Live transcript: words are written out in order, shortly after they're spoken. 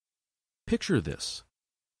Picture this.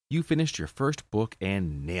 You finished your first book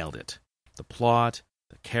and nailed it. The plot,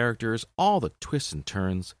 the characters, all the twists and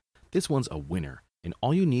turns. This one's a winner, and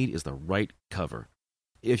all you need is the right cover.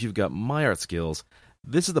 If you've got my art skills,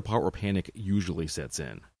 this is the part where panic usually sets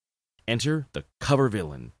in. Enter the cover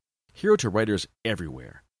villain, hero to writers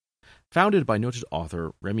everywhere. Founded by noted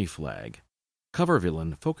author Remy Flagg, Cover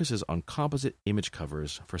Villain focuses on composite image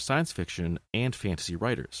covers for science fiction and fantasy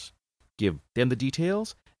writers. Give them the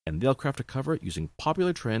details, and they'll craft a cover using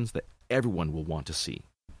popular trends that everyone will want to see.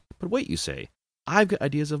 But wait, you say, I've got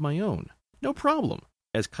ideas of my own. No problem,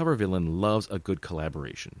 as Cover Villain loves a good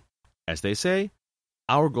collaboration. As they say,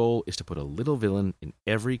 our goal is to put a little villain in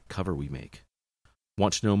every cover we make.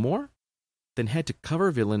 Want to know more? Then head to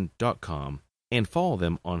covervillain.com and follow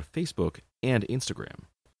them on Facebook and Instagram.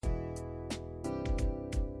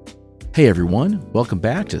 Hey everyone, welcome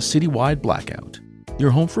back to Citywide Blackout, your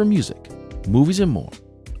home for music, movies, and more.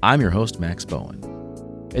 I'm your host, Max Bowen.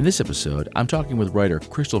 In this episode, I'm talking with writer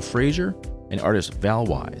Crystal Frazier and artist Val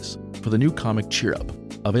Wise for the new comic Cheer Up,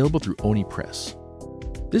 available through Oni Press.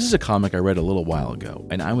 This is a comic I read a little while ago,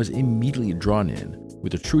 and I was immediately drawn in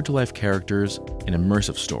with the true-to-life characters and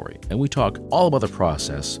immersive story, and we talk all about the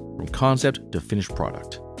process from concept to finished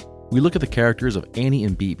product. We look at the characters of Annie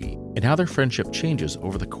and Bibi and how their friendship changes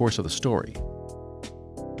over the course of the story.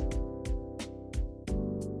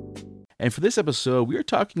 And for this episode, we are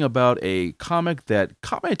talking about a comic that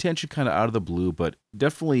caught my attention kind of out of the blue, but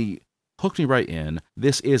definitely hooked me right in.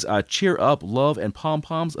 This is Cheer Up, Love, and Pom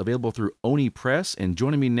Poms, available through Oni Press. And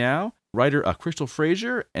joining me now, writer Crystal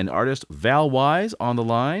Frazier and artist Val Wise on the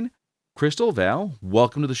line. Crystal, Val,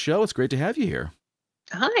 welcome to the show. It's great to have you here.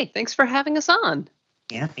 Hi, thanks for having us on.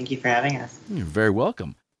 Yeah, thank you for having us. You're very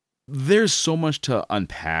welcome. There's so much to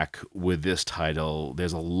unpack with this title.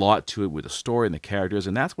 There's a lot to it with the story and the characters,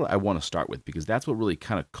 and that's what I want to start with, because that's what really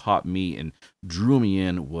kind of caught me and drew me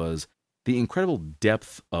in, was the incredible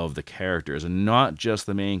depth of the characters, and not just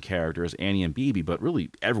the main characters, Annie and Bibi, but really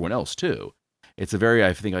everyone else too. It's a very,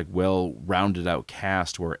 I think, well-rounded out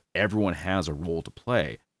cast where everyone has a role to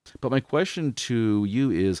play. But my question to you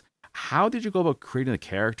is, how did you go about creating the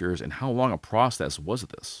characters, and how long a process was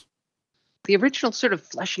this? The original sort of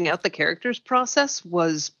fleshing out the characters process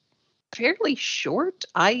was fairly short.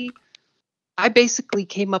 I basically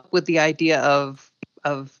came up with the idea of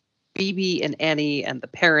Bibi and Annie and the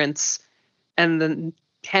parents, and then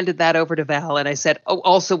handed that over to Val, and I said, oh,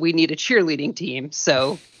 also we need a cheerleading team.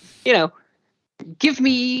 So, give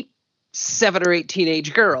me 7 or 8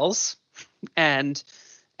 teenage girls, and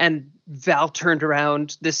Val turned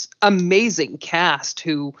around this amazing cast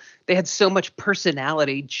who they had so much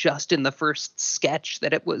personality just in the first sketch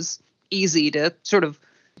that it was easy to sort of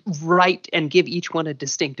write and give each one a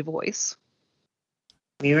distinct voice.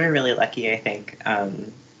 We were really lucky, I think,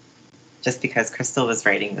 just because Crystal was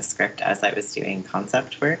writing the script as I was doing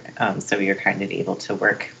concept work. So we were kind of able to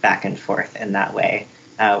work back and forth in that way,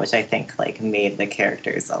 which I think made the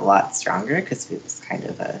characters a lot stronger, because it was kind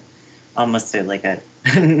of a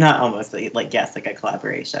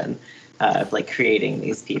collaboration of creating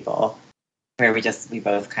these people, where we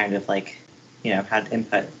both kind of had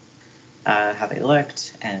input, how they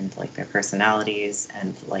looked and their personalities,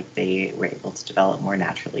 and they were able to develop more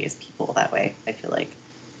naturally as people that way. I feel like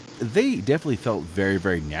they definitely felt very,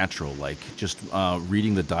 very natural, just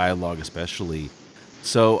reading the dialogue especially.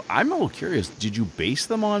 So I'm a little curious, did you base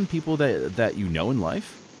them on people that you know in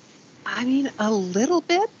life? I mean, a little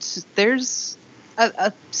bit. There's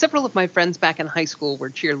several of my friends back in high school were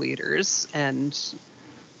cheerleaders, and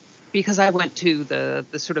because I went to the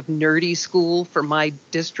sort of nerdy school for my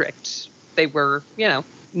district, they were,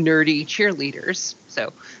 nerdy cheerleaders.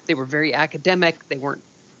 So they were very academic. They weren't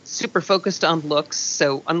super focused on looks.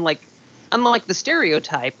 So unlike the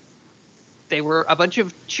stereotype, they were a bunch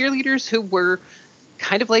of cheerleaders who were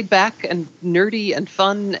kind of laid back and nerdy and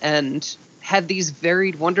fun and had these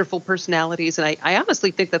varied, wonderful personalities. And I honestly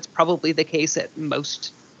think that's probably the case at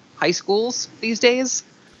most high schools these days.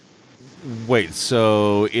 Wait,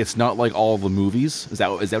 so it's not like all the movies? Is that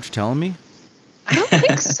what you're telling me? I don't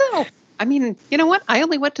think so. I mean, you know what? I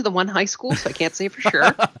only went to the one high school, so I can't say for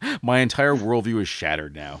sure. My entire worldview is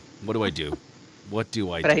shattered now. What do I do? What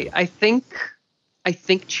do I do? I think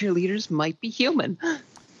cheerleaders might be human.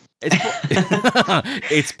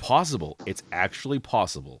 It's possible. It's actually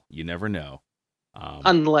possible. You never know.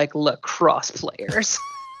 Unlike lacrosse players.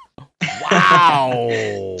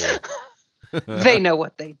 Wow. They know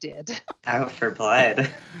what they did. Out for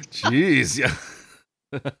blood. Jeez.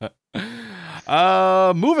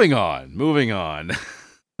 Moving on.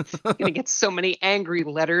 You're gonna get so many angry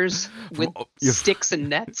letters with sticks and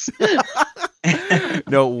nets.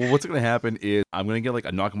 No, what's going to happen is I'm going to get like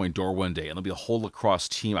a knock on my door one day, and there'll be a whole lacrosse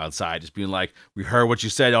team outside just being like, "We heard what you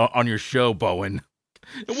said on your show, Bowen."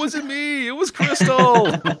 It wasn't me. It was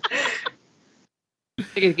Crystal. They're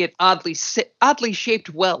gonna get oddly shaped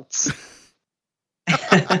welts.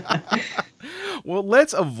 Well,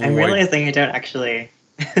 let's avoid. I'm realizing I don't actually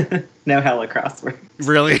know how lacrosse works.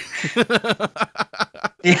 Really?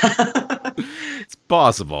 Yeah. It's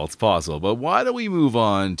possible. It's possible. But why don't we move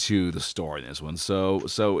on to the story in this one?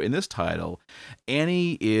 So in this title,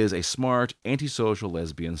 Annie is a smart, antisocial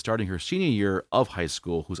lesbian starting her senior year of high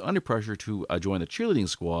school who's under pressure to join the cheerleading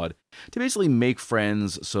squad to basically make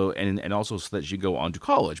friends and also so that she can go on to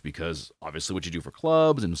college, because obviously what you do for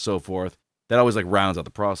clubs and so forth, that always like rounds out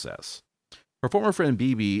the process. Her former friend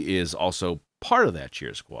Bibi is also part of that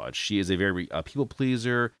cheer squad. She is a very people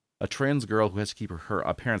pleaser, a trans girl who has to keep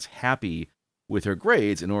her parents happy with her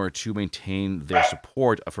grades in order to maintain their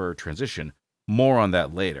support of her transition. More on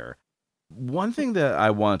that later. One thing that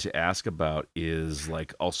I wanted to ask about is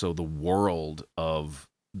like also the world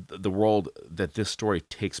that this story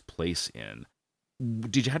takes place in.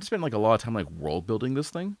 Did you have to spend like a lot of time like world building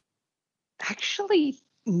this thing? Actually,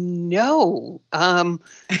 no.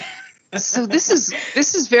 So this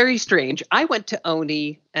is very strange. I went to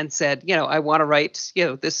Oni and said, I want to write,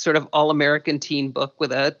 this sort of all-American teen book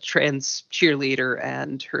with a trans cheerleader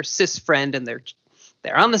and her cis friend, and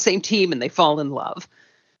they're on the same team and they fall in love.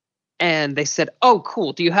 And they said, "Oh,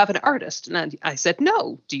 cool. Do you have an artist?" And I said,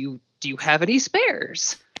 "No. Do you have any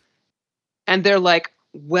spares?" And they're like,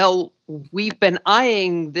 "Well, we've been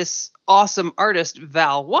eyeing this awesome artist,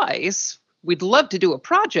 Val Weiss. We'd love to do a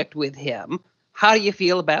project with him. How do you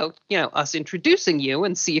feel about, us introducing you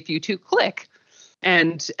and see if you two click?"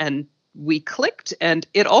 And we clicked, and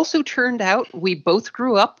it also turned out we both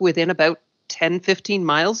grew up within about 10, 15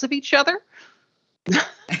 miles of each other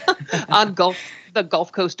on the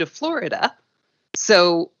Gulf Coast of Florida.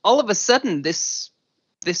 So all of a sudden, this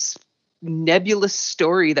nebulous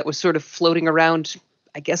story that was sort of floating around,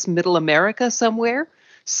 I guess, Middle America somewhere,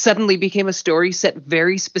 suddenly became a story set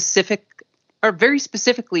very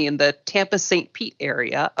specifically in the Tampa St. Pete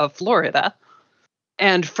area of Florida.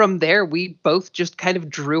 And from there, we both just kind of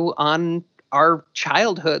drew on our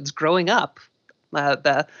childhoods growing up.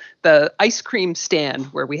 The ice cream stand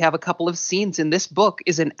where we have a couple of scenes in this book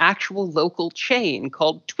is an actual local chain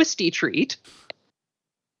called Twisty Treat.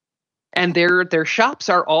 And their shops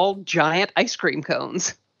are all giant ice cream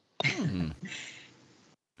cones.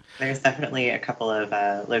 There's definitely a couple of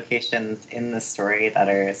locations in the story that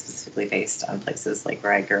are specifically based on places like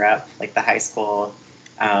where I grew up. Like the high school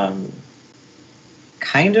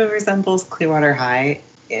kind of resembles Clearwater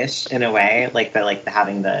High-ish in a way, like the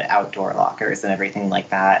having the outdoor lockers and everything like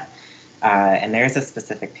that. And there's a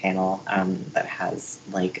specific panel that has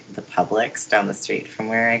like the Publix down the street from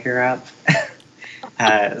where I grew up.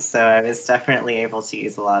 So I was definitely able to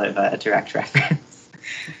use a lot of direct reference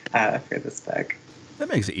for this book. That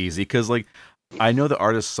makes it easy, because like I know that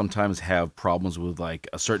artists sometimes have problems with like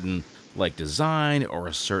a certain like design or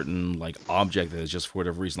a certain like object that is just for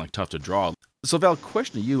whatever reason like tough to draw. So Val,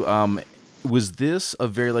 question to you: was this a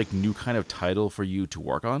very like new kind of title for you to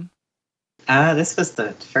work on? This was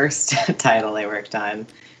the first title I worked on.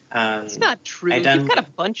 It's not true. You've got a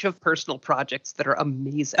bunch of personal projects that are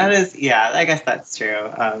amazing. That is, yeah, I guess that's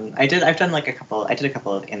true. I did a couple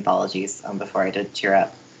of anthologies before I did Cheer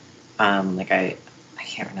Up. I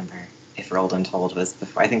can't remember if Rolled and Told was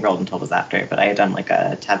before. I think Rolled and Told was after, but I had done like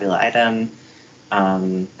a Tabula Item.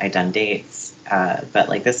 I'd done Dates, but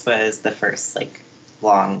like this was the first like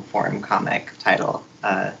long form comic title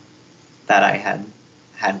that I had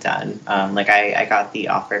done. I got the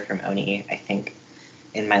offer from Oni, I think,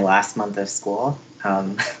 in my last month of school.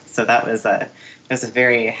 So that was a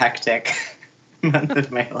very hectic month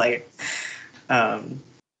of my life. Wow.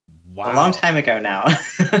 A long time ago now.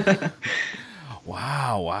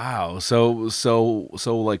 Wow. So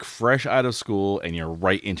like fresh out of school and you're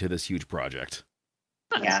right into this huge project.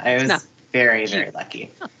 Yeah, I was very, very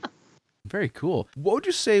lucky. Very cool. What would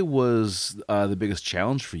you say was the biggest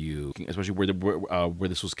challenge for you, especially where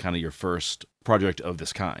this was kind of your first project of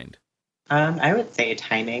this kind? I would say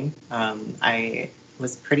timing. I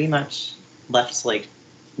was pretty much left to like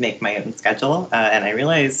make my own schedule, and I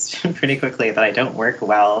realized pretty quickly that I don't work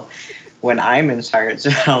well when I'm in charge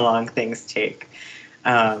of how long things take.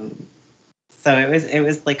 So it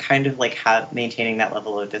was like kind of like maintaining that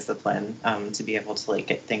level of discipline to be able to like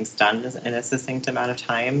get things done in a succinct amount of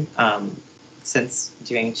time. Since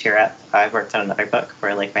doing Cheer Up, I've worked on another book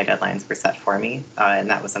where like my deadlines were set for me, and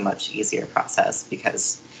that was a much easier process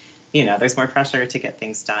because there's more pressure to get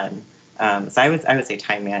things done. So I would say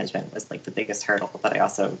time management was like the biggest hurdle, but I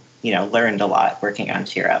also, learned a lot working on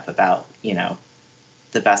Cheer Up about,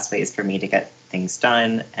 the best ways for me to get things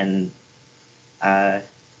done and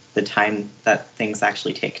the time that things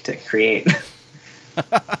actually take to create.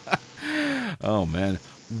 Oh man,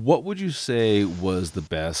 what would you say was the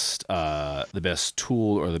best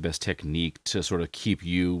tool or the best technique to sort of keep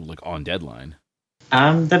you like on deadline?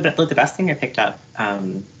 The best thing I picked up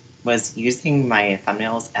was using my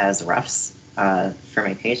thumbnails as roughs for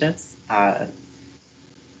my pages.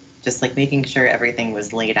 Just like making sure everything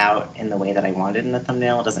was laid out in the way that I wanted in the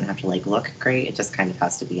thumbnail. It doesn't have to like look great. It just kind of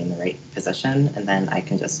has to be in the right position, and then I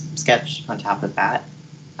can just sketch on top of that.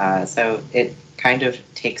 So it kind of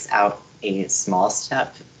takes out a small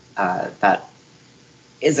step that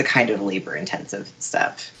is a kind of labor-intensive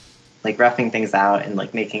step. Like roughing things out and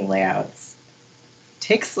like making layouts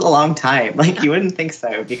takes a long time. Like you wouldn't think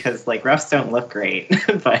so because like roughs don't look great,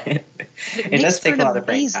 but it does take a lot of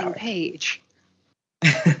brain power. Amazing page.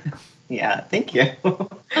 Yeah, thank you.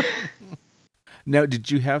 Now,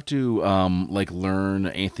 did you have to like learn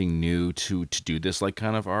anything new to do this like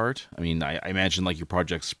kind of art? I mean, I imagine like your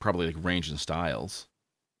projects probably like range in styles.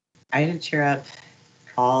 I did Cheer Up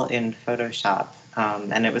all in Photoshop,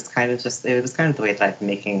 and it was kind of the way that I've been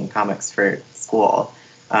making comics for school.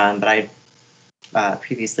 But I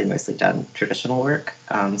previously mostly done traditional work,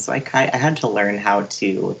 so I had to learn how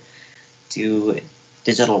to do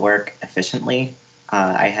digital work efficiently.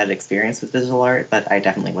 I had experience with digital art, but I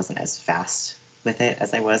definitely wasn't as fast with it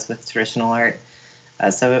as I was with traditional art.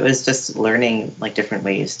 So it was just learning like different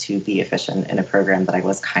ways to be efficient in a program that I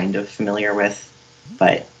was kind of familiar with,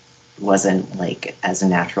 but wasn't like as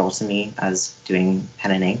natural to me as doing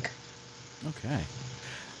pen and ink. Okay.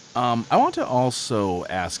 I want to also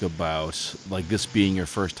ask about like this being your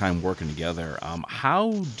first time working together.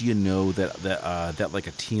 How do you know that like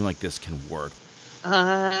a team like this can work?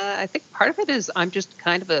 I think part of it is I'm just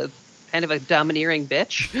kind of a domineering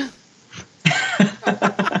bitch.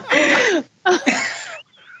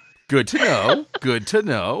 Good to know. Good to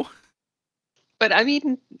know. But I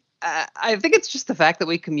mean, I think it's just the fact that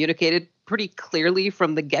we communicated pretty clearly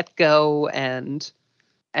from the get-go, and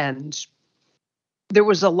there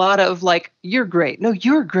was a lot of like, "You're great. No,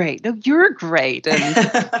 you're great. No, you're great,"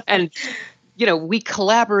 and we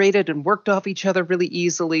collaborated and worked off each other really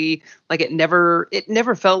easily. Like it never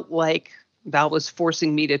felt like Val was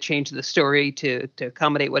forcing me to change the story to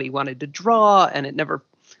accommodate what he wanted to draw, and it never.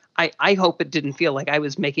 I hope it didn't feel like I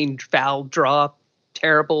was making Val draw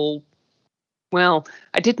terrible. Well,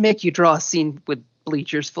 I did make you draw a scene with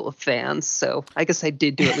bleachers full of fans, so I guess I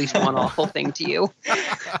did do at least one awful thing to you.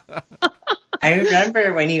 I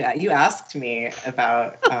remember when you asked me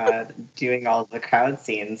about doing all the crowd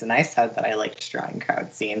scenes, and I said that I liked drawing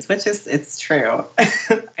crowd scenes, which it's true.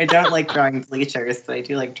 I don't like drawing bleachers, but I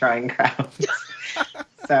do like drawing crowds.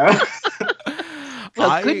 So,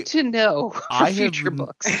 well, good to know for future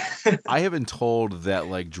books. I have been told that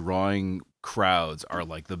like drawing crowds are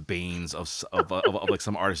like the banes of like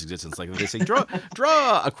some artist's existence. Like they say,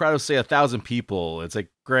 draw a crowd of say 1,000 people. It's like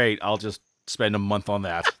great. I'll just spend a month on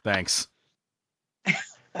that. Thanks.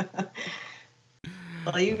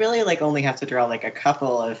 Well, you really like only have to draw like a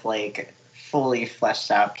couple of like fully fleshed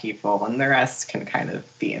out people, and the rest can kind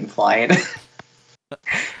of be implied.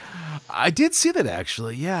 I did see that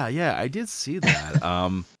actually. Yeah, I did see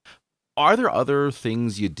that. Are there other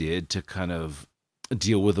things you did to kind of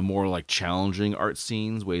deal with the more like challenging art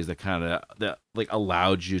scenes, ways that like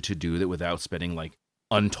allowed you to do that without spending like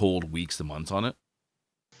untold weeks and months on it?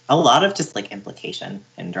 A lot of just like implication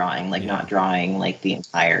in drawing, like not drawing like the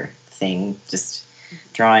entire thing, just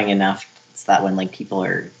drawing enough so that when like people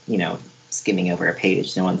are, skimming over a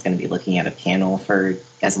page, no one's going to be looking at a panel for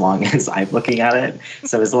as long as I'm looking at it.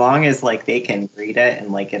 So as long as like they can read it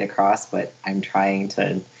and like get across what I'm trying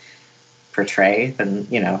to portray, then,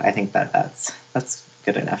 I think that's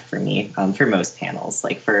good enough for me for most panels.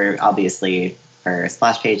 Like for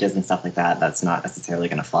splash pages and stuff like that, that's not necessarily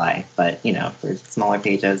going to fly. But, for smaller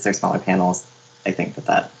pages or smaller panels, I think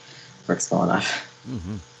that works well enough.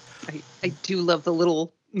 Mm-hmm. I do love the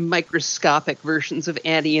little microscopic versions of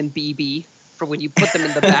Annie and BB for when you put them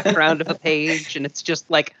in the background of a page and it's just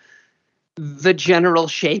like the general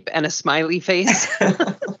shape and a smiley face.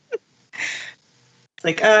 It's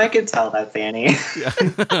like, oh, I can tell that's Annie.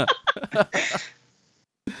 Yeah.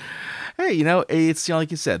 Hey, it's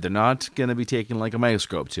like you said, they're not going to be taking like a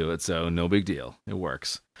microscope to it, so no big deal. It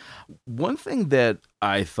works. One thing that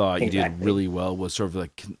I thought you did really well was sort of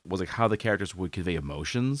like how the characters would convey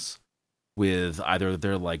emotions with either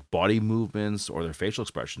their like body movements or their facial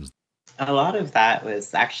expressions. A lot of that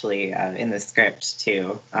was actually in the script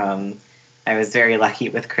too. I was very lucky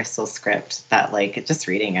with Crystal's script that, like, just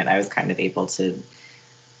reading it, I was kind of able to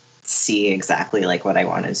see exactly like what I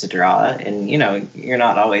wanted to draw. And you're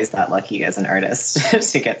not always that lucky as an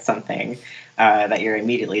artist to get something that you're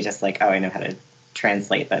immediately just like, oh, I know how to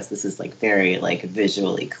translate this. This is like very like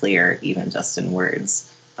visually clear, even just in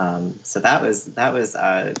words. So that was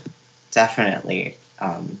definitely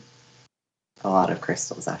a lot of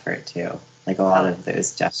Crystal's effort too. Like a lot of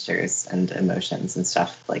those gestures and emotions and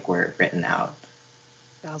stuff like were written out.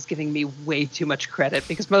 Val's giving me way too much credit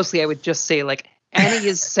because mostly I would just say like Annie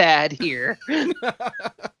is sad here.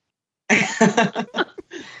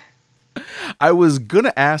 I was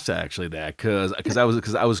gonna ask actually that because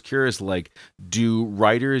I was curious, like, do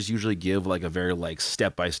writers usually give like a very like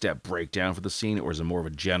step by step breakdown for the scene, or is it more of a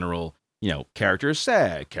general, character is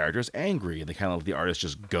sad, character is angry, and they kind of let the artist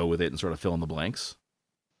just go with it and sort of fill in the blanks?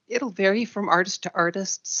 It'll vary from artist to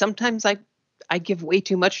artist. Sometimes I give way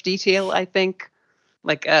too much detail, I think.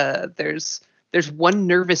 Like there's one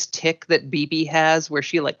nervous tick that BB has where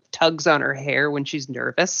she like tugs on her hair when she's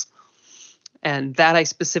nervous. And that I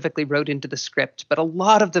specifically wrote into the script. But a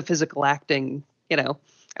lot of the physical acting, I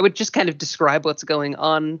would just kind of describe what's going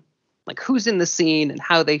on, like who's in the scene and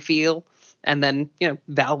how they feel. And then,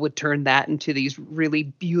 Val would turn that into these really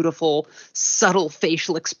beautiful, subtle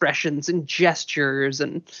facial expressions and gestures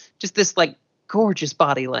and just this like gorgeous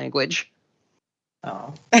body language.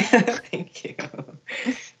 Oh, thank you.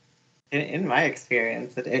 In my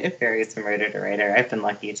experience, it varies from writer to writer. I've been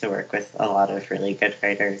lucky to work with a lot of really good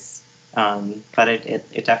writers. But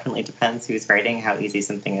it definitely depends who's writing, how easy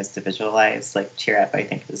something is to visualize. Like Cheer Up, I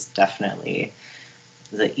think, is definitely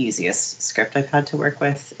the easiest script I've had to work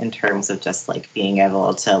with in terms of just like being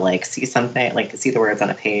able to like see something, like see the words on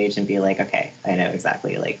a page and be like, okay, I know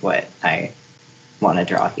exactly like what I want to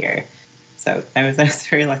draw here. So I was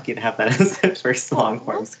very lucky to have that as the first long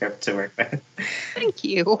form script to work with. Thank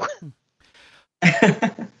you.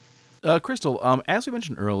 Crystal, as we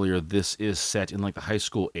mentioned earlier, this is set in like the high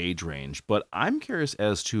school age range, but I'm curious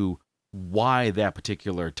as to why that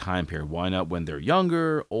particular time period. Why not when they're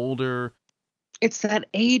younger, older? It's that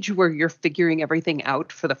age where you're figuring everything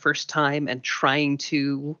out for the first time and trying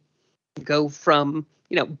to go from,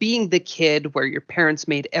 being the kid where your parents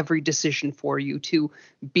made every decision for you to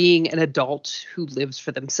being an adult who lives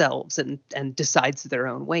for themselves and decides their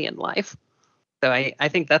own way in life. So I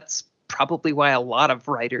think that's probably why a lot of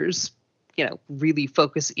writers, really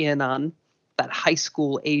focus in on that high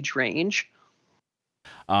school age range.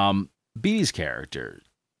 Bee's character,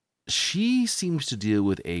 she seems to deal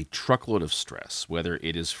with a truckload of stress, whether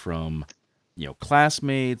it is from,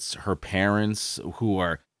 classmates, her parents, who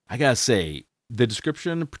are, I gotta say, the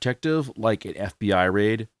description, protective like an FBI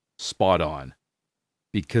raid, spot on.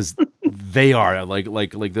 Because they are like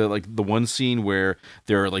the one scene where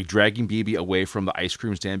they're like dragging BB away from the ice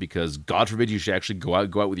cream stand because God forbid you should actually go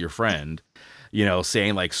out with your friend,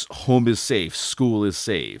 saying like home is safe, school is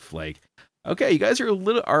safe. Like, okay, you guys are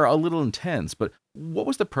a little intense, but what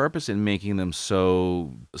was the purpose in making them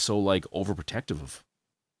so like overprotective?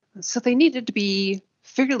 So they needed to be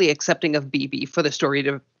fairly accepting of BB for the story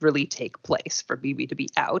to really take place, for BB to be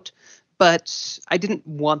out. But I didn't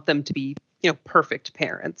want them to be, perfect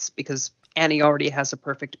parents because Annie already has a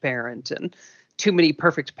perfect parent, and too many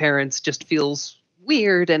perfect parents just feels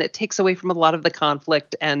weird, and it takes away from a lot of the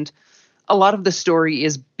conflict. And a lot of the story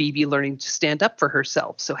is BB learning to stand up for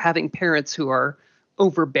herself. So having parents who are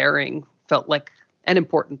overbearing felt like an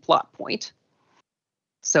important plot point.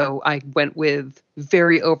 So I went with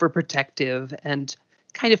very overprotective and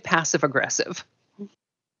kind of passive aggressive.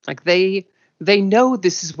 Like they know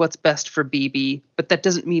this is what's best for BB, but that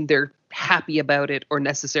doesn't mean they're happy about it or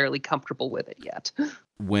necessarily comfortable with it yet.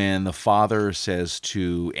 When the father says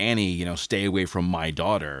to Annie, stay away from my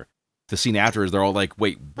daughter, the scene after is they're all like,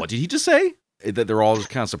 wait, what did he just say? That they're all just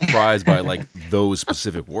kind of surprised by like those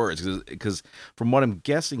specific words. Because from what I'm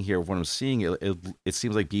guessing here, what I'm seeing, it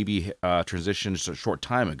seems like BB transitioned just a short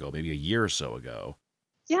time ago, maybe a year or so ago.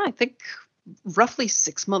 Yeah, I think roughly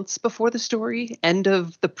 6 months before the story, end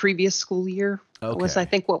of the previous school year was, I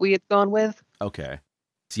think, what we had gone with. Okay.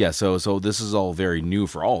 Yeah, so this is all very new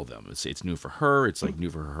for all of them. It's new for her. It's like new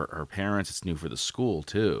for her parents. It's new for the school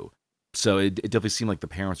too. So it definitely seemed like the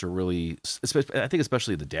parents are really, I think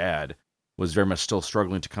especially the dad, was very much still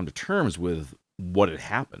struggling to come to terms with what had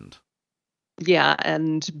happened. Yeah,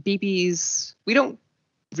 and BB's, we don't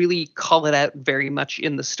really call it out very much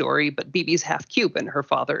in the story, but BB's half Cuban. Her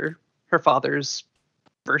father's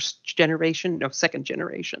second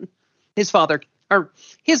generation. His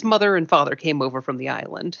mother and father came over from the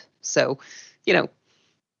island. So,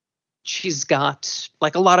 she's got,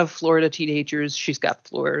 like a lot of Florida teenagers, she's got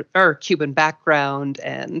Florida or Cuban background,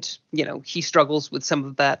 and he struggles with some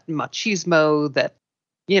of that machismo that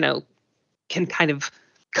can kind of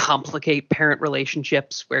complicate parent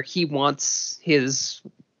relationships, where he wants his,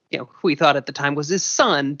 who he thought at the time was his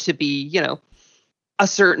son, to be, a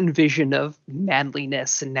certain vision of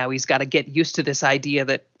manliness, and now he's got to get used to this idea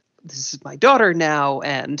that this is my daughter now,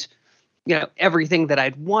 and everything that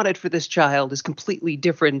I'd wanted for this child is completely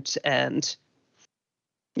different, and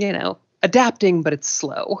adapting, but it's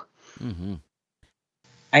slow. Mm-hmm.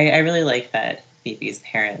 I really like that Phoebe's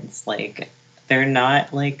parents, like, they're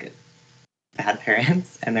not like bad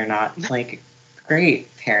parents, and they're not like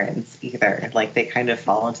great parents either. Like, they kind of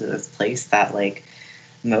fall into this place that like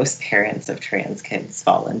most parents of trans kids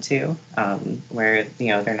fall into, where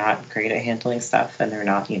they're not great at handling stuff, and they're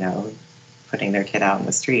not putting their kid out in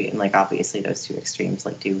the street. And like, obviously those two extremes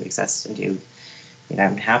like do exist and do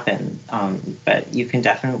happen, but you can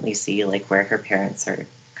definitely see like where her parents are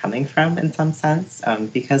coming from in some sense,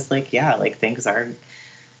 because like, yeah, like things are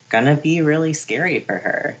gonna be really scary for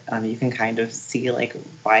her. You can kind of see like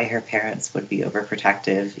why her parents would be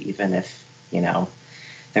overprotective, even if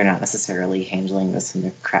they're not necessarily handling this in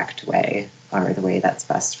the correct way or the way that's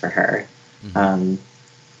best for her. Mm-hmm.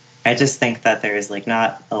 I just think that there's like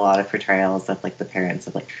not a lot of portrayals of like the parents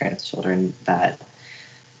of like trans children that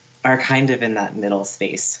are kind of in that middle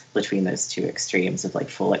space between those two extremes of like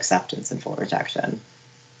full acceptance and full rejection.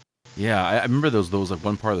 Yeah, I remember those like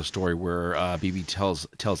one part of the story where BB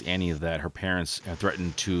tells Annie that her parents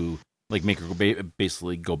threatened to like make her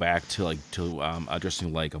basically go back to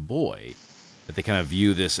dressing like a boy. That they kind of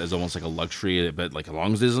view this as almost like a luxury, but like as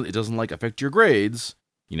long as it doesn't like affect your grades,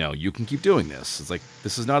 you can keep doing this. It's like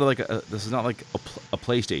this is not like a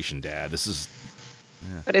PlayStation, Dad. This is,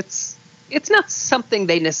 yeah. But it's not something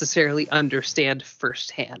they necessarily understand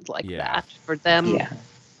firsthand like that. For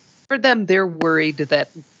them, they're worried that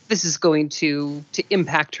this is going to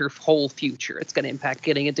impact her whole future. It's going to impact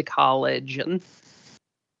getting into college, and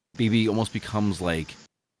BB almost becomes like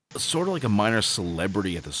sort of like a minor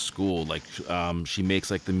celebrity at the school. Like she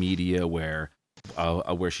makes like the media where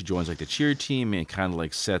she joins like the cheer team, and kind of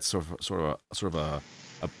like sets sort of a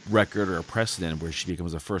record or a precedent where she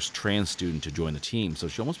becomes the first trans student to join the team. So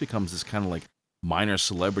she almost becomes this kind of like minor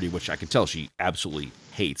celebrity, which I can tell she absolutely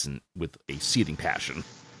hates, and with a seething passion.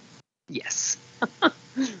 Yes.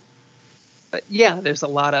 But yeah, there's a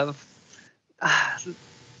lot of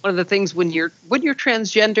one of the things when you're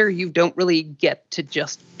transgender, you don't really get to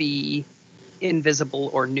just be invisible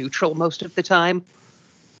or neutral most of the time.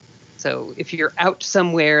 So if you're out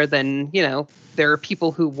somewhere, then there are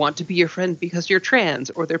people who want to be your friend because you're trans,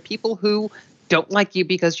 or there are people who don't like you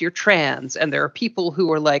because you're trans, and there are people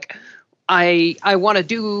who are like, I want to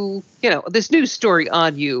do this news story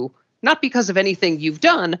on you, not because of anything you've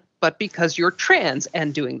done, but because you're trans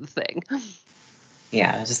and doing the thing.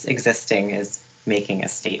 Yeah, just existing is making a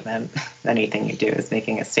statement. Anything you do is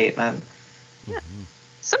making a statement. Yeah.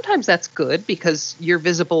 Sometimes that's good because you're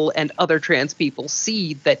visible and other trans people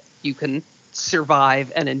see that you can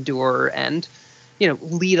survive and endure and,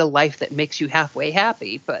 lead a life that makes you halfway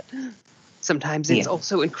happy. But sometimes it's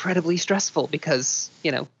also incredibly stressful because,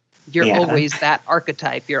 you're always that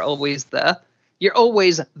archetype. You're always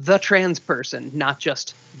the trans person, not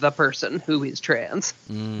just the person who is trans.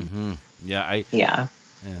 Mm-hmm. Yeah.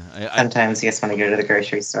 Sometimes you just want to go to the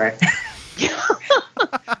grocery store.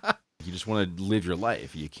 You just want to live your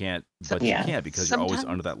life. You can't, but you can't because you're always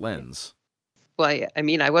under that lens. Well, I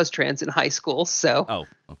mean, I was trans in high school, so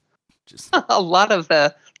just a lot of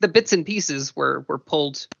the bits and pieces were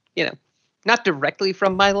pulled, not directly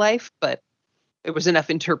from my life, but there was enough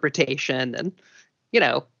interpretation and,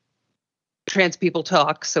 trans people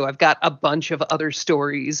talk. So I've got a bunch of other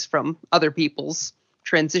stories from other people's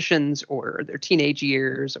transitions or their teenage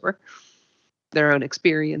years or their own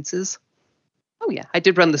experiences. Oh yeah, I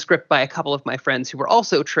did run the script by a couple of my friends who were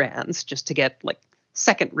also trans, just to get like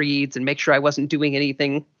second reads and make sure I wasn't doing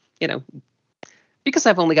anything, because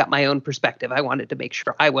I've only got my own perspective. I wanted to make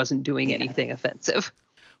sure I wasn't doing anything offensive.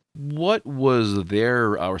 What was their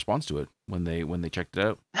response to it when they checked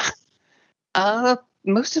it out?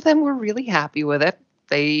 Most of them were really happy with it.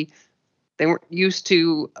 They weren't used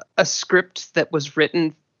to a script that was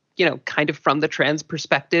written, kind of from the trans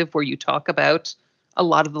perspective, where you talk about a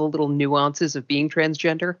lot of the little nuances of being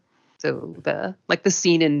transgender. So the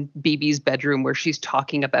scene in BB's bedroom where she's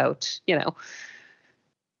talking about,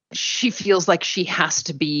 she feels like she has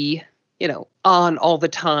to be, on all the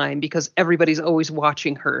time because everybody's always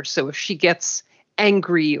watching her. So if she gets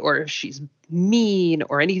angry or if she's mean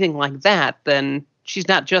or anything like that, then she's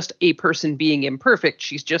not just a person being imperfect.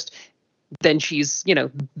 She's just then she's,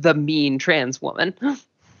 the mean trans woman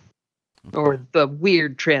or the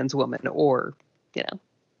weird trans woman or,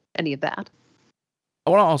 any of that. I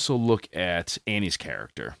want to also look at Annie's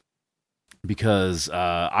character because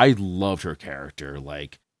I loved her character,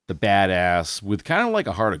 like the badass with kind of like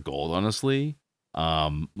a heart of gold, honestly.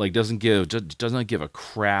 Like doesn't give a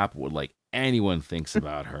crap what like anyone thinks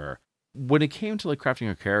about her. When it came to like crafting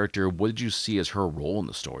her character, what did you see as her role in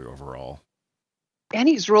the story overall?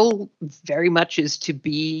 Annie's role very much is to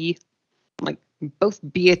be like both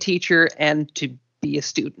be a teacher and to be a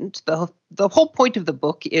student. The whole point of the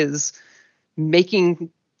book is making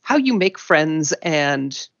how you make friends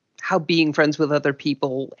and how being friends with other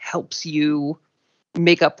people helps you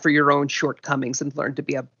make up for your own shortcomings and learn to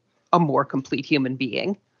be a more complete human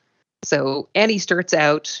being. So Annie starts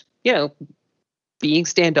out, being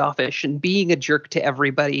standoffish and being a jerk to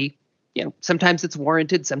everybody. Sometimes it's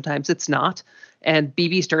warranted, sometimes it's not. And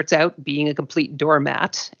BB starts out being a complete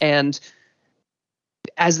doormat. And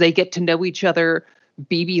as they get to know each other,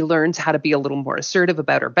 BB learns how to be a little more assertive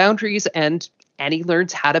about her boundaries, and Annie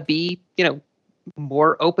learns how to be,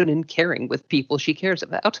 more open and caring with people she cares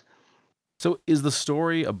about. So is the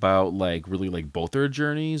story about like really like both their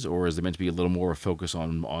journeys, or is it meant to be a little more focus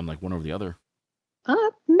on like one over the other?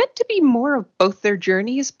 Meant to be more of both their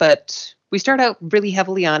journeys, but we start out really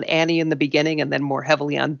heavily on Annie in the beginning and then more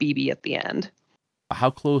heavily on BB at the end. How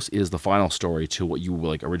close is the final story to what you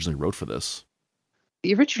like originally wrote for this?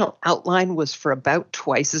 The original outline was for about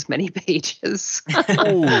twice as many pages.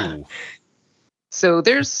 Oh. So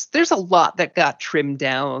there's a lot that got trimmed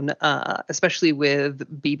down, especially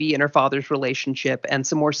with BB and her father's relationship, and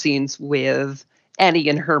some more scenes with Annie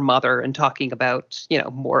and her mother, and talking about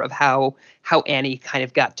more of how Annie kind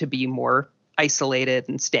of got to be more isolated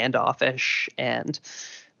and standoffish, and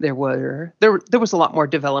there was a lot more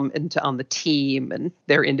development on the team and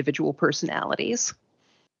their individual personalities.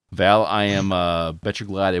 Val, I am bet you're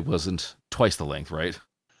glad it wasn't twice the length, right?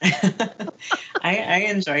 I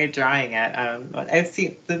enjoy drawing it. I've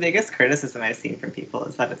seen the biggest criticism I've seen from people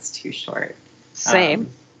is that it's too short.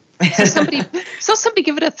 Same. So somebody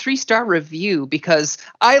give it a 3-star review because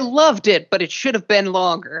I loved it, but it should have been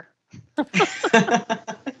longer. I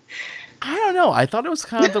don't know. I thought it was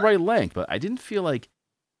kind of the right length, but I didn't feel like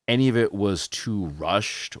any of it was too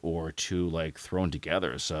rushed or too like thrown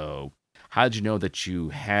together. So how did you know that you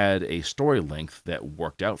had a story length that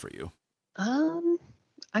worked out for you?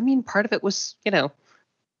 I mean, part of it was,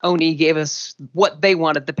 Oni gave us what they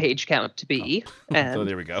wanted the page count to be. Oh. And So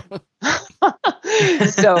there we go.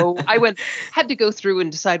 so I had to go through and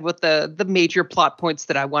decide what the major plot points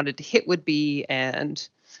that I wanted to hit would be, and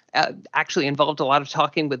actually involved a lot of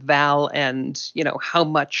talking with Val and, how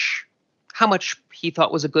much he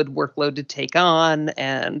thought was a good workload to take on.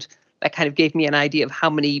 And that kind of gave me an idea of how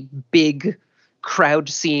many big crowd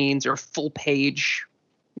scenes or full page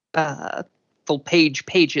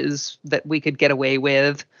pages that we could get away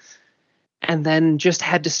with. And then just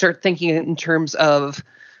had to start thinking in terms of,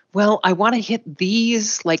 well, I want to hit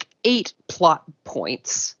these like 8 plot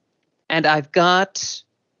points, and I've got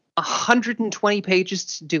 120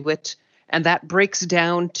 pages to do it, and that breaks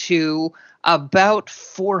down to about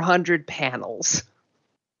 400 panels.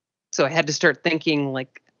 So I had to start thinking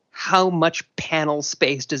like, how much panel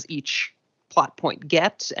space does each plot point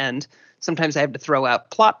get? And sometimes I have to throw out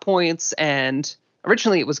plot points, and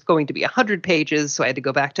originally it was going to be 100 pages, so I had to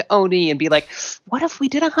go back to Oni and be like, what if we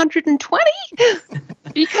did 120?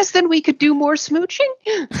 Because then we could do more smooching.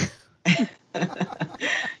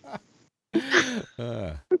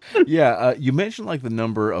 You mentioned like the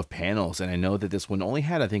number of panels, and I know that this one only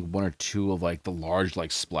had, I think, 1 or 2 of like the large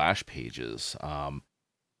like splash pages.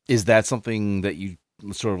 Is that something that you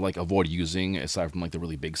sort of like avoid using aside from like the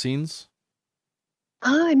really big scenes?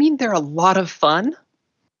 I mean, they're a lot of fun.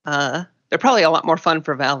 They're probably a lot more fun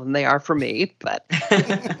for Val than they are for me, but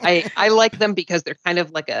I like them because they're kind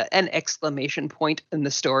of like an exclamation point in the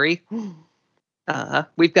story.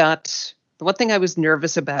 We've got the one thing I was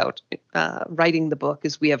nervous about writing the book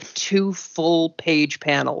is we have 2 full page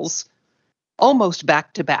panels almost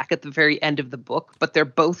back to back at the very end of the book, but they're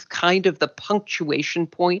both kind of the punctuation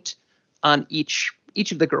point on each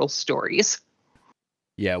of the girls' stories.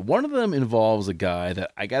 Yeah, one of them involves a guy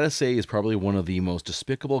that I gotta say is probably one of the most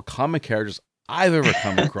despicable comic characters I've ever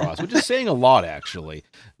come across, which is saying a lot, actually.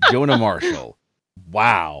 Jonah Marshall.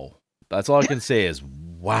 Wow. That's all I can say is,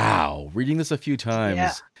 wow. Reading this a few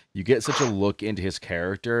times, You get such a look into his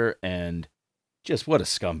character, and just what a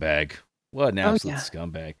scumbag. What an absolute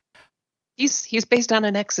scumbag. He's based on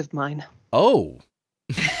an ex of mine. Oh.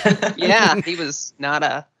 Yeah, he was not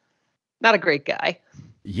a great guy.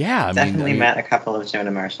 Yeah, Definitely met a couple of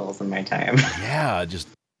Jonah Marshalls in my time. Yeah, just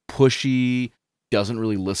pushy, doesn't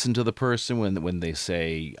really listen to the person when they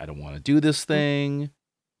say, I don't want to do this thing.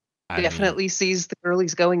 Definitely sees the girl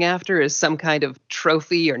he's going after as some kind of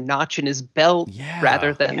trophy or notch in his belt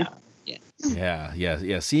rather than...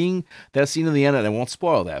 Yeah. Seeing that scene in the end, and I won't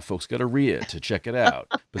spoil that, folks got to read it to check it out.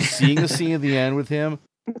 But seeing the scene at the end with him,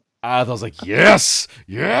 I was like, yes!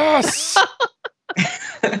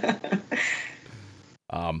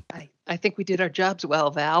 I think we did our jobs well,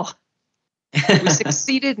 Val. We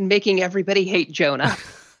succeeded in making everybody hate Jonah.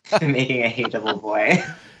 Making a hateable boy.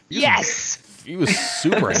 Yes! He was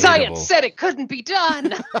super hateable. Science said it couldn't be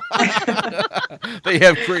done. They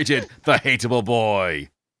have created the hateable boy.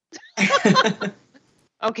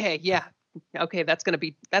 Okay, yeah. Okay, that's gonna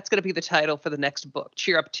be the title for the next book.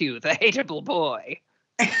 Cheer Up 2, The Hateable Boy.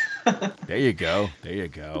 There you go.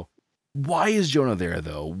 Why is Jonah there,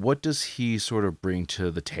 though? What does he sort of bring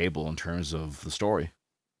to the table in terms of the story?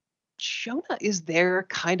 Jonah is there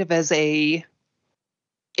kind of as a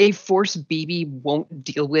force BB won't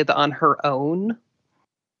deal with on her own.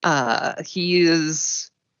 He is...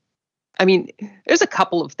 I mean, there's a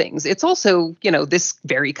couple of things. It's also, this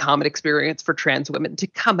very common experience for trans women to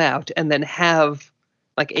come out and then have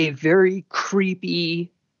like a very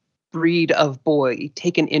creepy breed of boy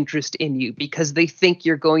take an interest in you because they think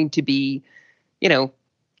you're going to be,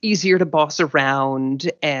 easier to boss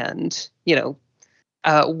around. And,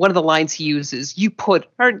 one of the lines he uses, you're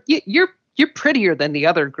prettier than the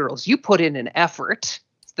other girls. You put in an effort.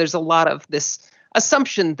 There's a lot of this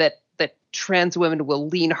assumption that trans women will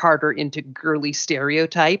lean harder into girly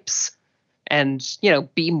stereotypes and,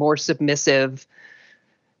 be more submissive.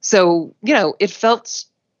 So, it felt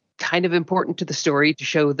kind of important to the story to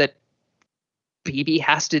show that BB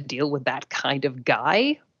has to deal with that kind of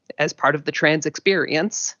guy as part of the trans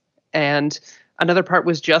experience. And another part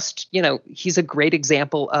was just, he's a great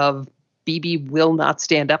example of BB will not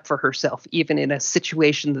stand up for herself, even in a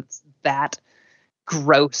situation that's that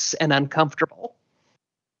gross and uncomfortable.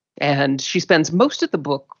 And she spends most of the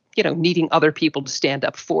book, needing other people to stand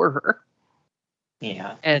up for her.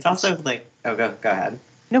 Yeah. And it's also like, go ahead.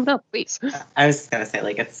 No, please. I was just going to say,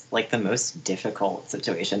 it's the most difficult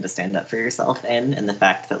situation to stand up for yourself in. And the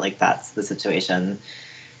fact that, that's the situation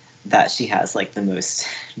that she has, the most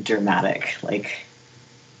dramatic, I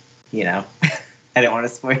don't want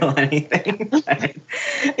to spoil anything.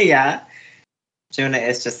 Yeah. Jonah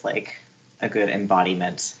is just, a good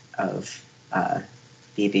embodiment of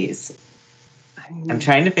BB's. I'm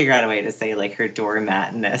trying to figure out a way to say her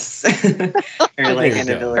doormatness, her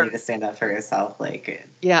inability to stand up for herself.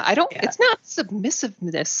 It's not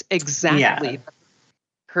submissiveness exactly. Yeah.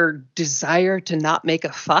 Her desire to not make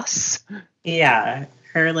a fuss. Yeah,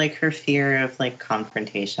 her fear of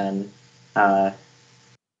confrontation. Her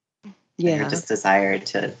just desire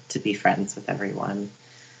to be friends with everyone.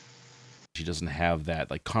 She doesn't have that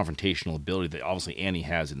confrontational ability that obviously Annie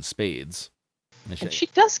has in spades. And she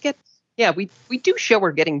does get, we do show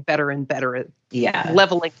her getting better and better at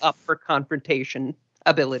leveling up her confrontation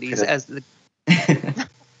abilities as the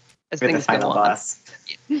as things the final go on. Boss.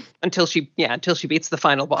 Until she beats the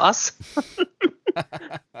final boss.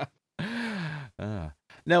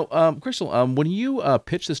 Now, Crystal, when you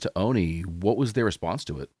pitched this to Oni, what was their response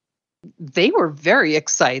to it? They were very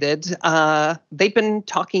excited. They've been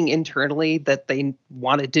talking internally that they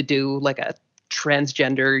wanted to do a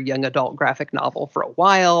transgender young adult graphic novel for a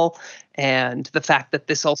while, and the fact that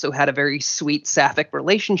this also had a very sweet sapphic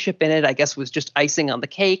relationship in it, I guess, was just icing on the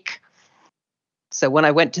cake. So when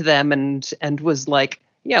I went to them and was like,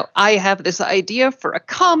 I have this idea for a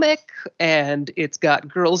comic, and it's got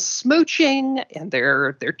girls smooching, and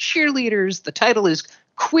they're cheerleaders. The title is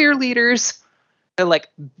Queer Leaders. They're like,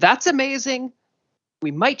 that's amazing.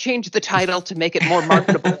 We might change the title to make it more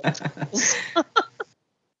marketable.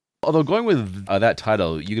 Although going with that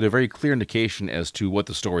title, you get a very clear indication as to what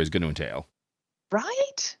the story is going to entail.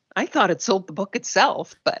 Right? I thought it sold the book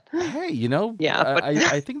itself, but... Hey, but...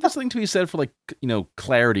 I think there's something to be said for,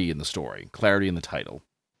 clarity in the story, clarity in the title.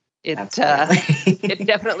 It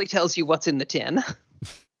definitely tells you what's in the tin.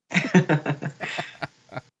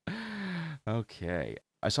 Okay.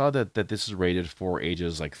 I saw that this is rated for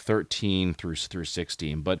ages 13 through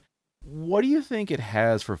 16, but what do you think it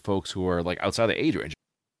has for folks who are outside the age range?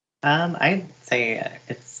 I'd say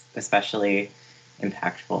it's especially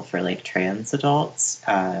impactful for trans adults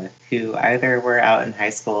who either were out in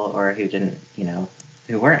high school or who didn't,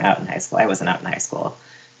 who weren't out in high school. I wasn't out in high school.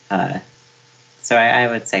 So I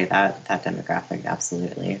would say that demographic,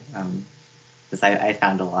 absolutely. Because I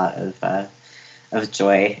found a lot of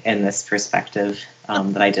joy in this perspective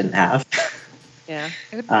that I didn't have. Yeah.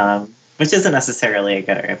 Which isn't necessarily a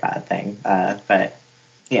good or a bad thing, but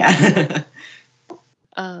yeah.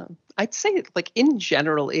 I'd say, like, in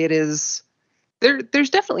general, it is there's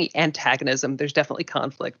definitely antagonism, there's definitely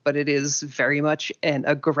conflict, but it is very much an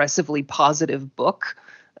aggressively positive book.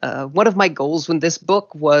 One of my goals when this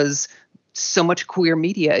book was so much queer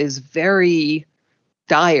media is very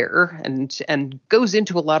dire and goes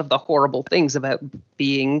into a lot of the horrible things about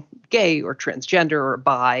being gay or transgender or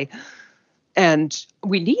bi. And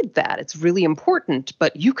we need that. It's really important,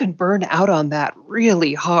 but you can burn out on that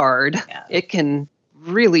really hard. Yeah. It can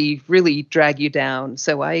really, really drag you down.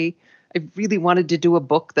 So I really wanted to do a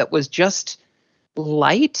book that was just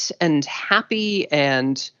light and happy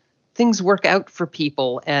and things work out for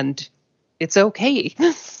people and it's okay.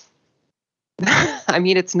 I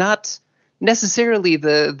mean, it's not necessarily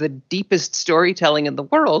the deepest storytelling in the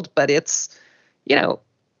world, but it's, you know,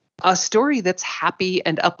 a story that's happy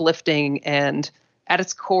and uplifting and at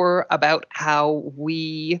its core about how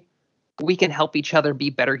we can help each other be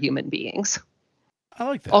better human beings. I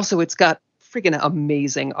like that. Also, it's got freaking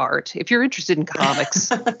amazing art. If you're interested in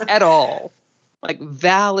comics at all, like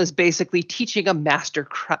Val is basically teaching a master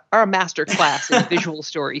class in visual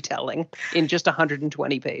storytelling in just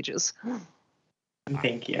 120 pages.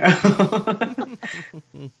 Thank you.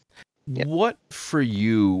 Yep. What for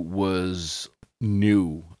you was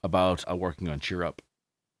new about working on Cheer Up?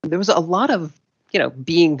 There was a lot of,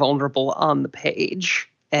 being vulnerable on the page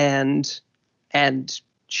and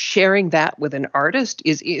sharing that with an artist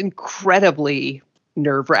is incredibly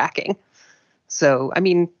nerve-wracking. So, I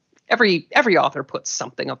mean, every author puts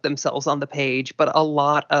something of themselves on the page, but a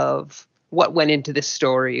lot of what went into this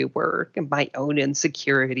story were my own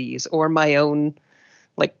insecurities or my own,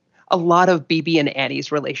 like, a lot of BB and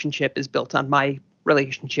Annie's relationship is built on my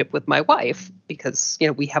relationship with my wife because,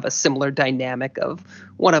 we have a similar dynamic of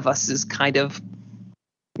one of us is kind of,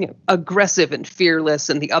 aggressive and fearless,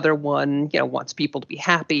 and the other one, wants people to be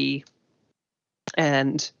happy.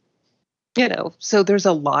 And, so there's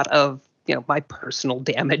a lot of, my personal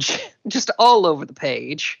damage just all over the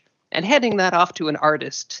page. And handing that off to an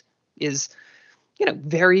artist is,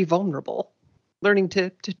 very vulnerable. Learning to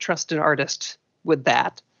trust an artist with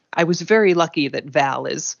that. I was very lucky that Val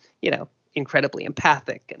is, incredibly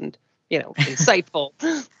empathic and, insightful.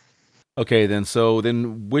 Okay, then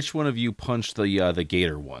which one of you punched the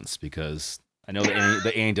gator once? Because I know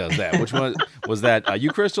the Annie does that. Which one was that?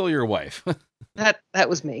 You, Crystal, or your wife? That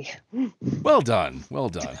was me. Well done. Well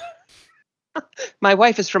done. My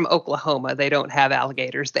wife is from Oklahoma. They don't have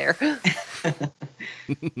alligators there.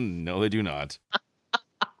 No, they do not.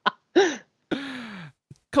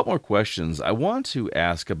 Couple more questions. I want to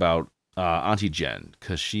ask about Auntie Jen,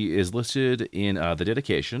 because she is listed in the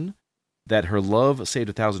dedication that her love saved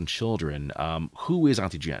 1,000 children. Who is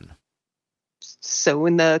Auntie Jen? So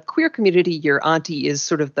in the queer community, your auntie is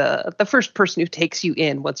sort of the first person who takes you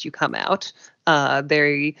in once you come out.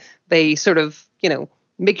 They sort of,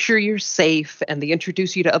 make sure you're safe, and they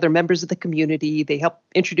introduce you to other members of the community. They help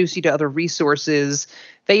introduce you to other resources.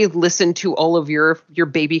 They listen to all of your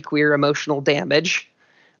baby queer emotional damage.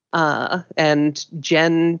 And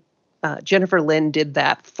Jennifer Lynn did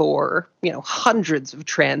that for, hundreds of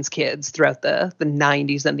trans kids throughout the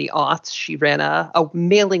 90s and the aughts. She ran a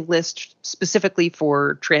mailing list specifically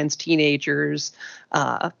for trans teenagers,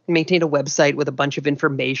 maintained a website with a bunch of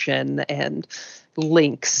information and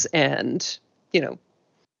links and,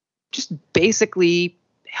 just basically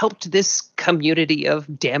helped this community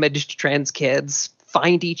of damaged trans kids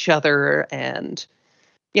find each other and,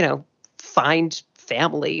 find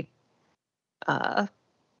family.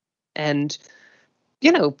 And,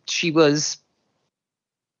 she was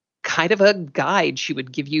kind of a guide. She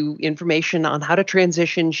would give you information on how to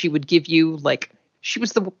transition. She would give you, she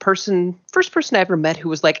was the first person I ever met who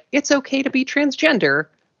was like, it's okay to be transgender,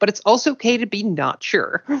 but it's also okay to be not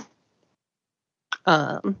sure.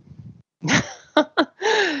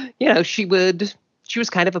 She was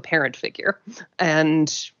kind of a parent figure.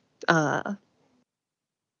 And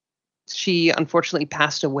she unfortunately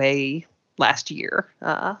passed away last year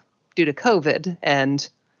due to COVID, and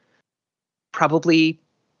probably,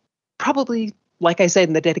 like I said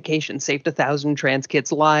in the dedication, saved 1,000 trans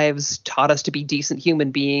kids' lives, taught us to be decent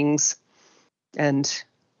human beings. And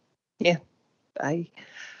yeah, I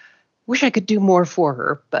wish I could do more for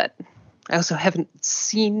her, but I also hadn't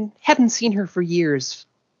seen her for years,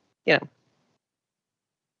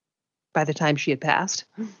 by the time she had passed.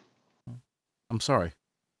 I'm sorry.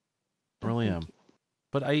 I really am.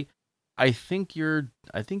 But I think you're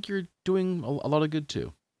doing a lot of good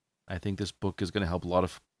too. I think this book is going to help a lot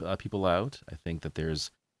of people out. I think that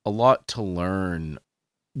there's a lot to learn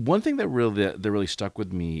One thing that really stuck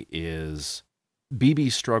with me is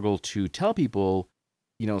BB's struggle to tell people,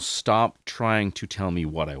 stop trying to tell me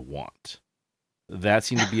what I want. That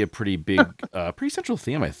seemed to be a pretty big, pretty central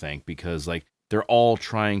theme, I think, because like they're all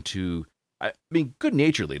trying to. I mean, good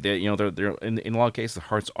naturedly, they're in a lot of cases, the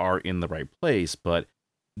hearts are in the right place, but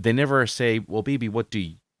they never say, "Well, BB, what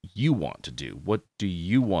do you want to do? What do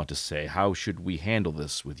you want to say? How should we handle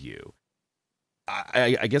this with you?"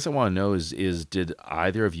 I guess I want to know is did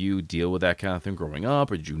either of you deal with that kind of thing growing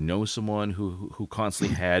up, or did you know someone who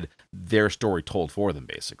constantly had their story told for them,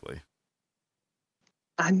 basically?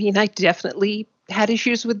 I mean, I definitely had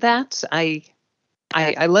issues with that. I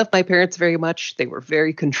love my parents very much. They were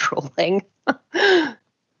very controlling.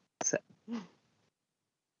 So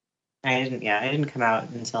I didn't come out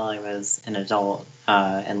until I was an adult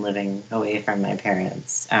and living away from my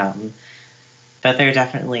parents. But there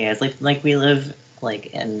definitely is like we live like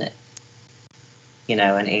in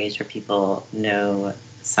an age where people know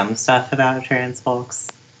some stuff about trans folks,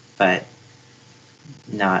 but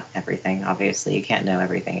not everything. Obviously, you can't know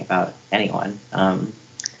everything about anyone.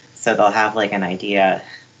 So they'll have like an idea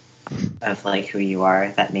of like who you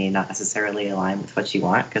are that may not necessarily align with what you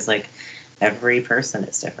want, because like every person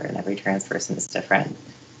is different, every trans person is different.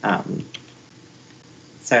 Um,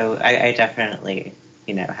 so I definitely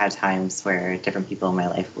had times where different people in my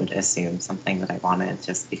life would assume something that I wanted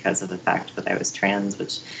just because of the fact that I was trans,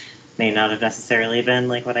 which may not have necessarily been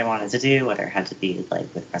like what I wanted to do, whether it had to be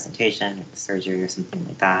like with presentation or with surgery or something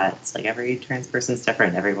like that. It's like every trans person's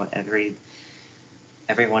different. Everyone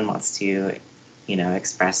wants to,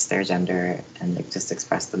 express their gender and like, just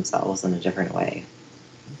express themselves in a different way.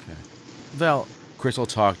 Okay. Val, Crystal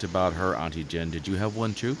talked about her Auntie Jen. Did you have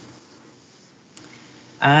one too?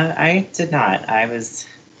 I did not. I was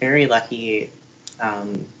very lucky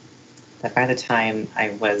um, that by the time I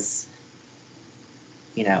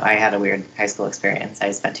had a weird high school experience.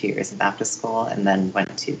 I spent 2 years in Baptist school and then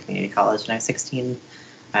went to community college when I was 16.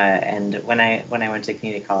 And when I went to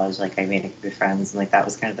community college, like I made a group of friends, and like that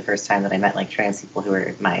was kind of the first time that I met like trans people who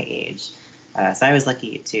were my age. So I was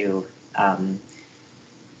lucky to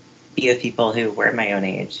be with people who were my own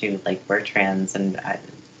age, who like were trans, and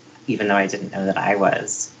even though I didn't know that I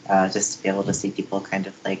was, just to be able to see people kind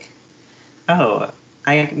of like, oh,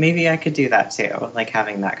 maybe I could do that too, like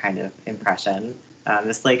having that kind of impression.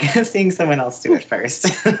 Just like seeing someone else do it first.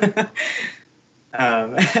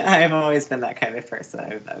 I've always been that kind of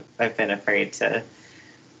person. I've been afraid to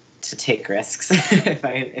take risks if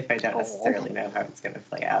I don't necessarily know how it's going to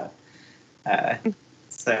play out. Uh,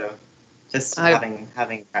 so just I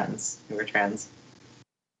having friends who are trans.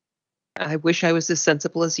 I wish I was as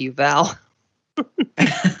sensible as you, Val. I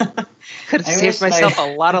Could have wish saved myself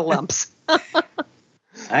a lot of lumps.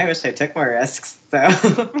 I wish I took more risks.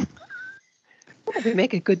 So We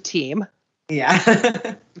make a good team.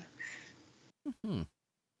 yeah. Hmm.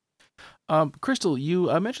 Crystal, you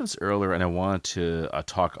mentioned this earlier, and I wanted to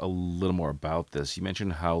talk a little more about this. You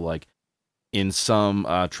mentioned how, like, in some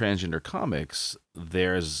transgender comics,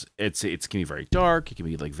 it can be very dark, it can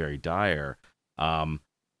be like very dire. Um,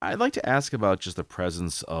 I'd like to ask about just the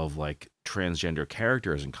presence of like transgender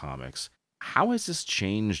characters in comics. How has this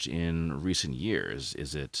changed in recent years?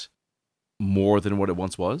 Is it more than what it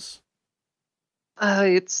once was?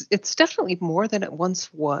 It's definitely more than it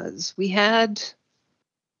once was. We had,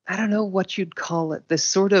 I don't know what you'd call it,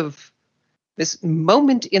 this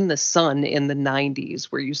moment in the sun in the 90s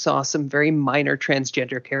where you saw some very minor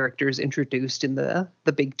transgender characters introduced in the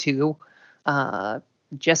big two. Uh,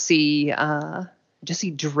 Jesse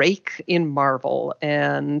Jesse Drake in Marvel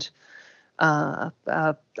and uh,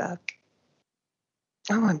 uh, uh,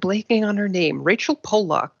 oh, I'm blanking on her name. Rachel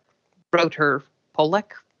wrote her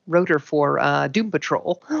Pollock wrote her for Doom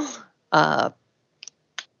Patrol, uh,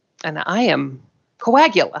 and I am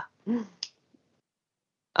Coagula.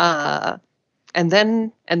 Uh, and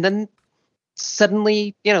then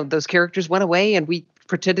suddenly, those characters went away, and we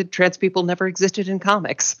pretended trans people never existed in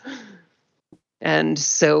comics. And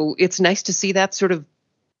so it's nice to see that sort of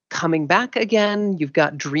coming back again. You've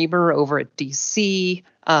got Dreamer over at DC.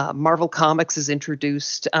 Marvel Comics has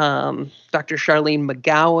introduced Dr. Charlene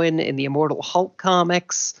McGowan in the Immortal Hulk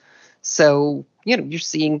comics. So, you're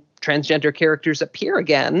seeing transgender characters appear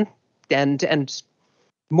again, and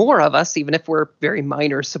more of us, even if we're very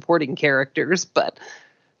minor supporting characters. But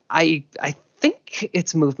I think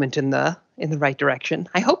it's movement in the right direction.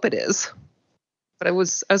 I hope it is. But I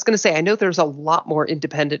was going to say, I know there's a lot more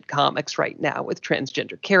independent comics right now with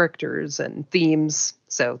transgender characters and themes.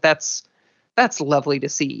 So that's lovely to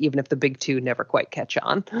see, even if the big two never quite catch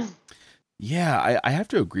on. Yeah, I have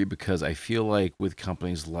to agree because I feel like with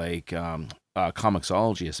companies like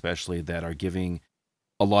Comixology especially, that are giving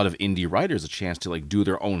a lot of indie writers a chance to like do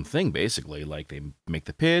their own thing, basically. Like they make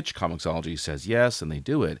the pitch, Comixology says yes, and they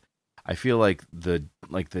do it. I feel like the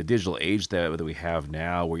digital age that we have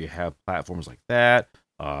now, where you have platforms like that,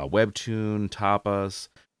 Webtoon, Tapas,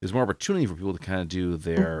 there's more opportunity for people to kind of do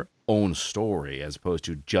their own story as opposed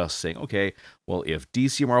to just saying, okay, well, if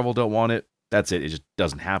DC or Marvel don't want it, that's it. It just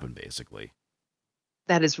doesn't happen, basically.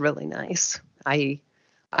 That is really nice. I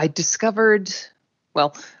discovered,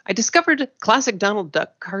 well, I discovered classic Donald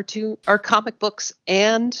Duck cartoon or comic books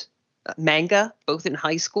and manga both in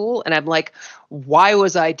high school, and I'm like, why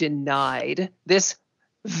was I denied this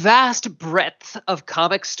vast breadth of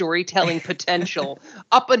comic storytelling potential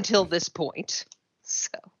up until this point?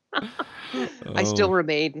 So I still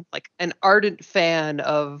remain like an ardent fan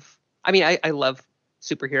of, I mean, I love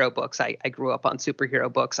superhero books. I grew up on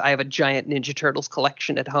superhero books. I have a giant Ninja Turtles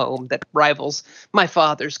collection at home that rivals my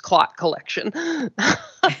father's clock collection.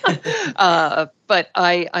 But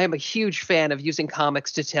I am a huge fan of using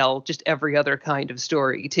comics to tell just every other kind of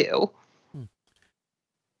story too.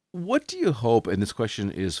 What do you hope, and this question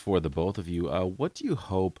is for the both of you, what do you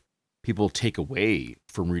hope people take away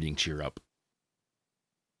from reading Cheer Up?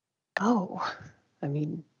 Oh, I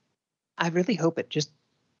mean, I really hope it just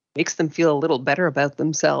makes them feel a little better about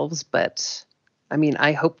themselves. But I mean,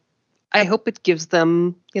 I hope it gives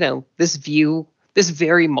them, this view, this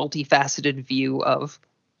very multifaceted view of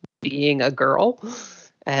being a girl.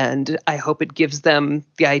 And I hope it gives them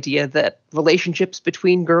the idea that relationships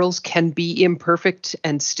between girls can be imperfect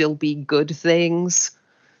and still be good things.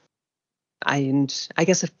 And I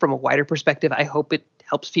guess from a wider perspective, I hope it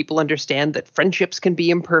helps people understand that friendships can be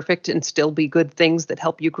imperfect and still be good things that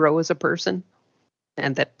help you grow as a person.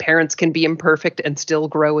 And that parents can be imperfect and still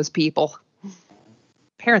grow as people.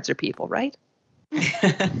 Parents are people, right?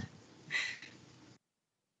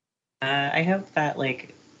 I hope that,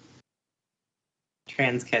 like,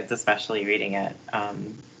 trans kids, especially reading it,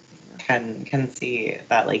 can see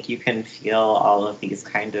that, like, you can feel all of these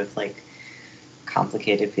kind of, like,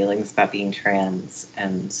 complicated feelings about being trans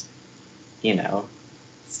and,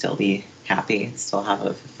 still be happy, still have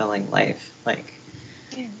a fulfilling life. Like,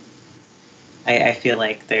 yeah. I feel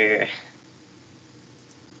like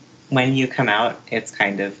when you come out, it's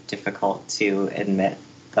kind of difficult to admit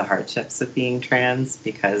the hardships of being trans,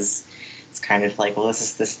 because it's kind of like, well, this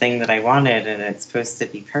is this thing that I wanted and it's supposed to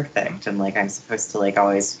be perfect. And like, I'm supposed to like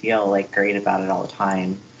always feel like great about it all the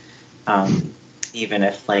time. Even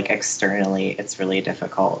if like externally it's really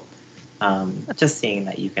difficult. Just seeing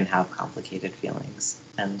that you can have complicated feelings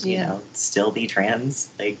and, still be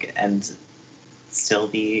trans, like, and still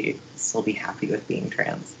be happy with being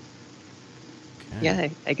trans. Okay. Yeah,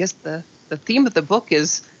 I guess the theme of the book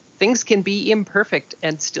is things can be imperfect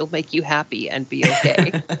and still make you happy and be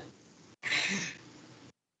okay.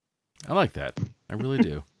 I like that. I really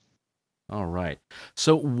do. All right.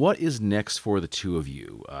 So what is next for the two of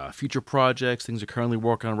you? Future projects, things you're currently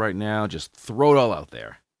working on right now? Just throw it all out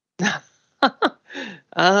there.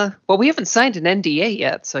 Well, we haven't signed an NDA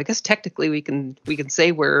yet, so I guess technically we can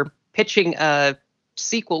say we're pitching a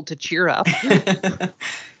sequel to Cheer Up.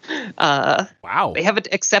 Wow. They haven't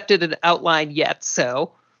accepted an outline yet,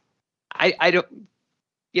 so I don't,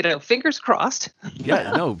 fingers crossed.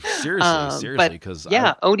 Yeah, no, seriously, because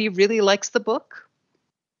Oni really likes the book.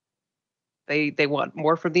 They want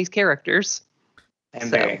more from these characters. I'm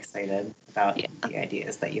very excited about the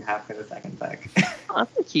ideas that you have for the second book. Oh,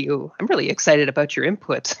 thank you. I'm really excited about your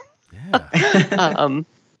input. Yeah.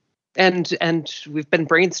 And we've been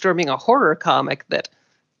brainstorming a horror comic that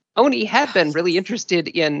Oni had been really interested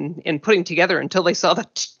in putting together until they saw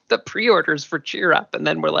the pre-orders for Cheer Up, and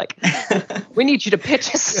then we're like, we need you to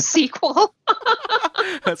pitch a sequel.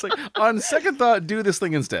 It's like, on second thought, do this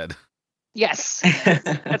thing instead. Yes.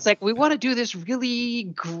 It's like, we want to do this really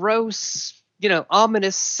gross,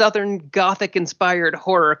 ominous Southern Gothic inspired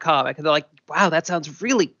horror comic. And they're like, wow, that sounds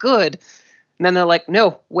really good. And then they're like,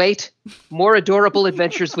 no, wait, more adorable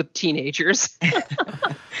adventures with teenagers.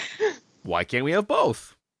 Why can't we have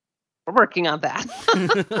both? We're working on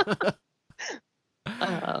that.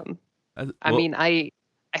 I mean, I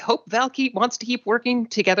hope Val wants to keep working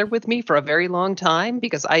together with me for a very long time,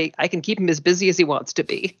 because I can keep him as busy as he wants to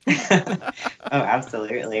be. Oh,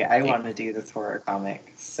 absolutely. I want to do this horror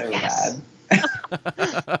comic so bad.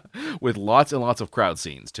 With lots and lots of crowd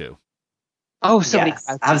scenes, too. Oh, so many crowd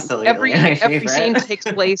scenes. Absolutely. Every scene takes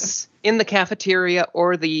place in the cafeteria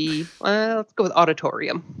or the, let's go with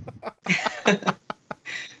auditorium.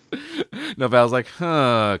 No, Val's like, can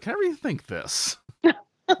I rethink this?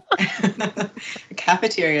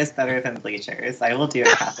 Cafeteria is better than bleachers. I will do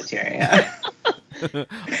a cafeteria.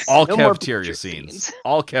 All No more cafeteria bleacher scenes.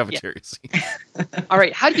 All cafeteria scenes. All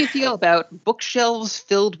right, how do you feel about bookshelves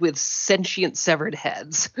filled with sentient severed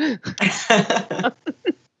heads? That's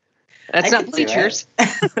I not could do bleachers.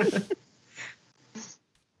 it.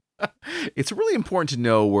 It's really important to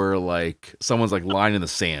know where like someone's like line in the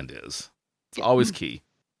sand is. It's always key.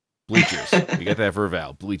 Bleachers. You got that for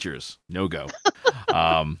Val. Bleachers. No go.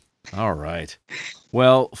 All right.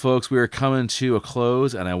 Well, folks, we are coming to a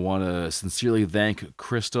close, and I want to sincerely thank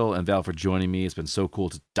Crystal and Val for joining me. It's been so cool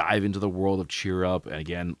to dive into the world of Cheer Up. And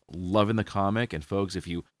again, loving the comic. And folks, if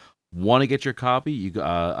you want to get your copy, you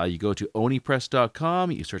go to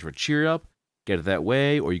onipress.com, you search for Cheer Up, get it that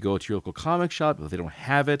way, or you go to your local comic shop. If they don't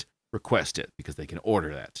have it, request it, because they can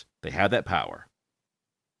order that. They have that power.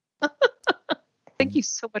 Thank you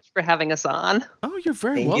so much for having us on. Oh, you're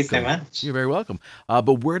very Thank welcome. you so much. You're very welcome.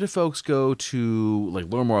 But where do folks go to like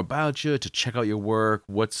learn more about you, to check out your work?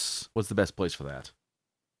 What's the best place for that?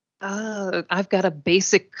 I've got a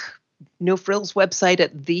basic no frills website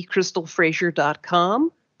at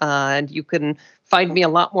thecrystalfrazier.com. And you can find me a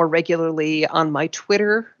lot more regularly on my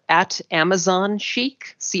Twitter at Amazon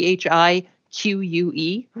Chic, CHIQUE.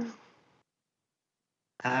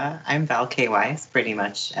 I'm Val K. Wise pretty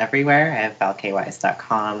much everywhere. I have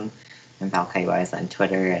valkwise.com and Val K. Wise on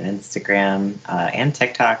Twitter and Instagram and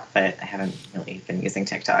TikTok, but I haven't really been using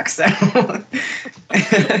TikTok, so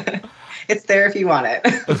it's there if you want it.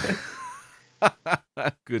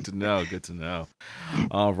 Good to know. Good to know.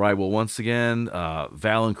 All right. Well, once again,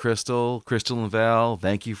 Val and Crystal and Val,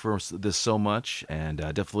 thank you for this so much, and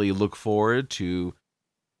definitely look forward to,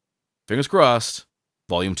 fingers crossed,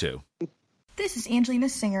 Volume 2. This is Angelina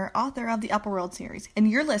Singer, author of the Upper World series, and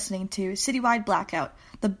you're listening to Citywide Blackout,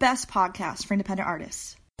 the best podcast for independent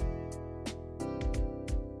artists.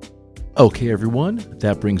 Okay, everyone,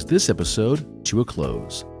 that brings this episode to a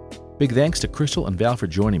close. Big thanks to Crystal and Val for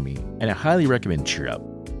joining me, and I highly recommend Cheer Up.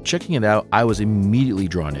 Checking it out, I was immediately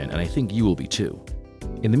drawn in, and I think you will be too.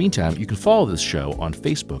 In the meantime, you can follow this show on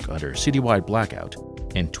Facebook under Citywide Blackout,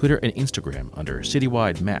 and Twitter and Instagram under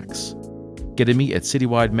Citywide Max. Get to me at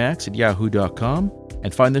citywidemax@yahoo.com,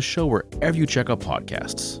 and find the show wherever you check out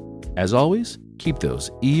podcasts. As always, keep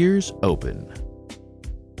those ears open.